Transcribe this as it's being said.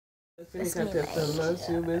Let's see tellement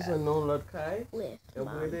sur besoin non l'autre caille. With Mom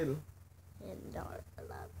and Dad.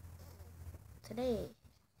 Today,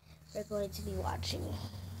 we're going to be watching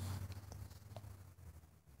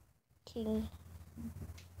King.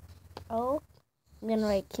 Oh, I'm gonna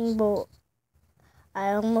write King Bolt.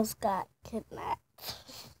 I almost got kidnapped.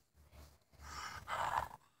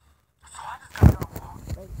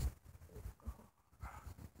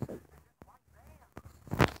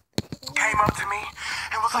 Came up to me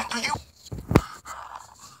and was like, "Do you?"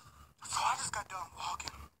 So I just got done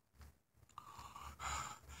walking,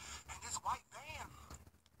 and this white van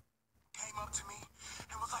came up to me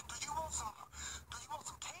and was like, "Do you want some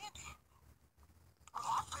candy?" Well,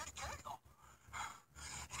 I said, "Yeah."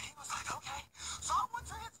 And he was like, "Okay." So I went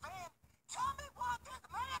to his van. Tell me why this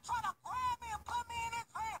man tried to grab me and put me in his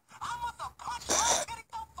van. I must have punched him, getting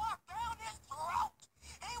so far down his throat.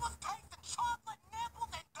 He was tasting chocolate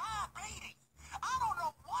nipples and diabetes. I don't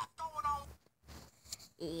know what's going on.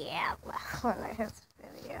 Yeah, well, his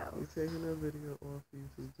video. He's taking a video off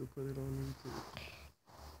YouTube to put it on YouTube.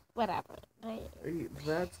 Whatever.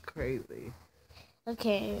 That's crazy.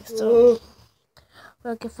 Okay, so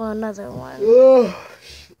we're looking for another one.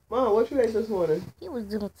 Mom, what you ate this morning? He was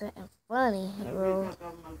doing something funny, bro.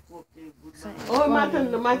 Oh,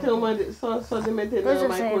 matin so they made it in the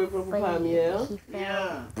microwave for family, yeah?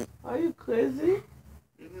 Yeah. Are you crazy?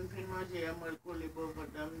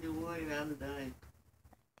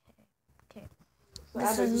 Okay.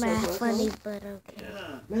 This is mad funny, but okay.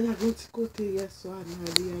 Man, I go to côté hier soir,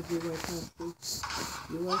 Nadi a dit, ouais, quand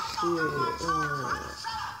you acheté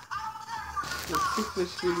le petit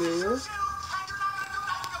fish filet,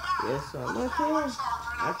 yes, soir matin,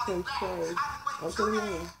 à French fries. I'm telling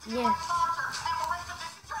you. Yes.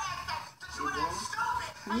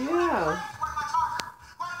 Yeah.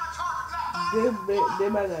 Des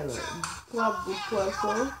bananes. 3 bouts de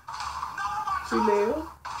poisson, filet,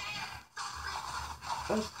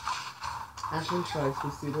 à French fries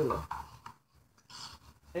for $6.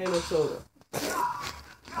 And a soda.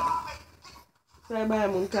 Say bye,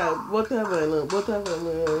 mon car. Whatever.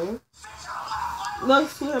 Not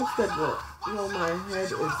swim step, but yo, my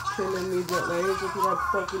head is killing me. But now you just that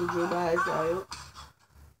fucking Dubai style.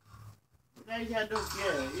 Guys, I don't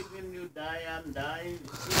care. Even you die, I'm dying.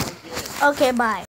 You don't care. Okay, bye.